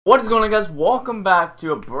What is going on, guys? Welcome back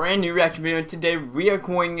to a brand new reaction video. Today we are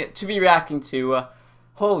going to be reacting to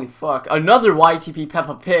holy fuck, another YTP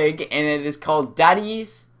Peppa Pig, and it is called Daddy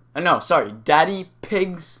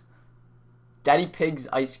Pig's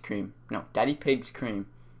Ice Cream. No, Daddy Pig's Cream.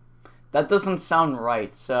 That doesn't sound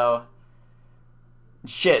right, so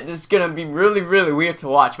shit, this is gonna be really weird to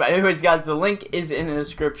watch. But anyways, guys, the link is in the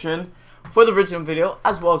description for the original video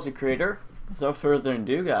as well as the creator. Without further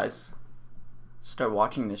ado, guys, start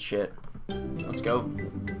watching this shit. Let's go.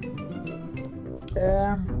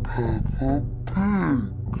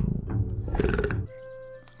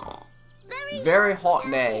 Very hot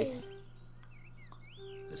day.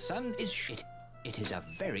 The sun is shit. It is a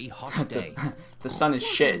very hot day. The sun is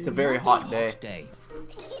shit. It's a very hot day.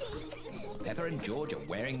 Peppa and George are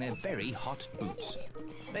wearing their very hot boots.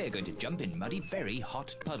 They are going to jump in muddy, very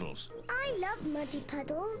hot puddles. I love muddy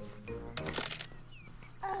puddles.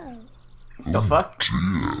 Oh. The fuck?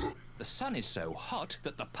 The sun is so hot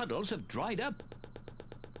that the puddles have dried up.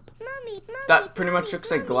 Mummy, that pretty much looks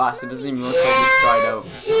like glass. It doesn't even look like it's dried out.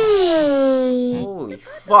 Holy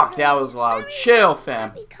fuck, that was loud. Chill,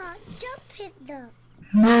 fam. We can't jump it though.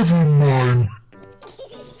 Never mind.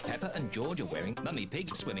 Peppa and George are wearing Mummy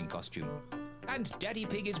Pig's swimming costume. And Daddy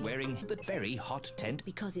Pig is wearing the very hot tent.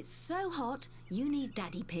 Because it's so hot, you need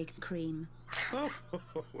Daddy Pig's cream. Yuck!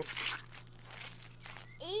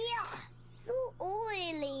 So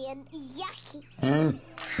oily and yucky.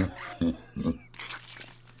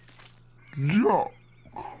 Yuck.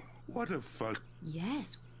 What a fuck.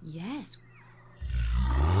 Yes. Yes.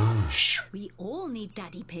 We all need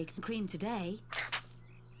Daddy Pig's cream today.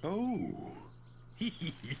 Oh.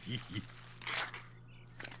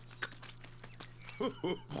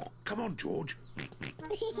 Come on, George.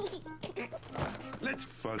 Let's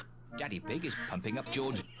fuck. Daddy Pig is pumping up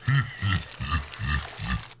George.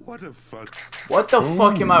 What a fuck. What the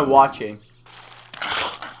fuck am I watching?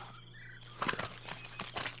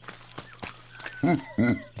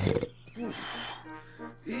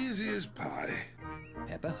 Easy as pie.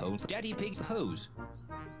 Peppa holds Daddy Pig's hose.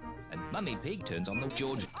 And Mummy Pig turns on the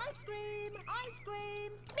George. Ice cream! Ice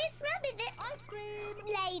cream! Miss Rabbit, the ice cream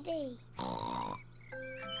lady.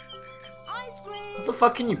 Ice cream! What the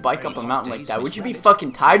fuck can you bike up a mountain like that? Would you be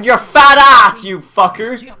fucking tired? You're fat ass, you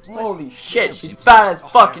fuckers! Holy shit, she's fat as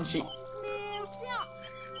fuck and she...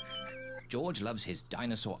 George loves his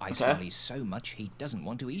dinosaur ice Okay. lolly so much he doesn't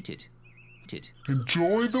want to eat it.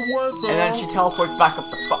 Enjoy the weather. And then she teleports back up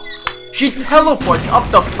the fuck... She teleports up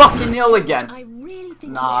the fucking hill again! I really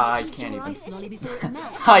think Nah, I you should can't eat your even. ice lolly before it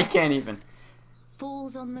melts. I can't even.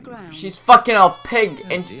 Falls on the ground. She's fucking a pig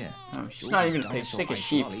and... Dear. No, she's not even a pig, she's like a Dinosaur ice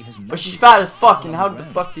sheep. lolly has But she's melted fat as fuck, and on how the the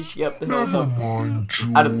ground. fuck did she get up the hill Never so mind,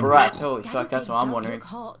 George. out of breath? Holy Daddy fuck, that's Pig what I'm does wondering. look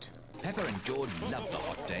hot. Peppa and George love the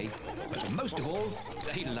hot day, but most of all,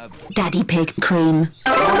 they love Daddy Pig's cream.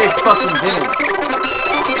 No, they fucking didn't.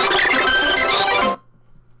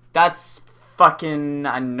 That's fucking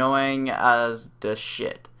annoying as the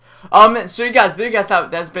shit. So you guys, there you guys have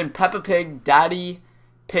it. That's been Peppa Pig, Daddy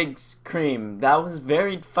Pig's Cream. That was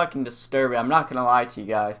very fucking disturbing. I'm not gonna lie to you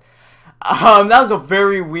guys. That was a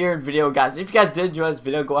very weird video, guys. If you guys did enjoy this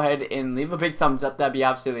video, go ahead and leave a big thumbs up. That'd be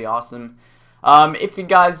absolutely awesome. If you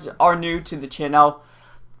guys are new to the channel,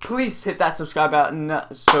 please hit that subscribe button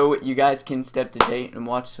so you guys can stay up to date and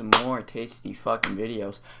watch some more tasty fucking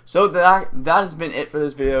videos. So that has been it for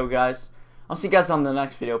this video, guys. I'll see you guys on the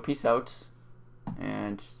next video. Peace out.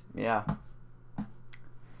 And yeah.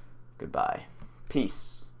 Goodbye.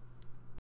 Peace.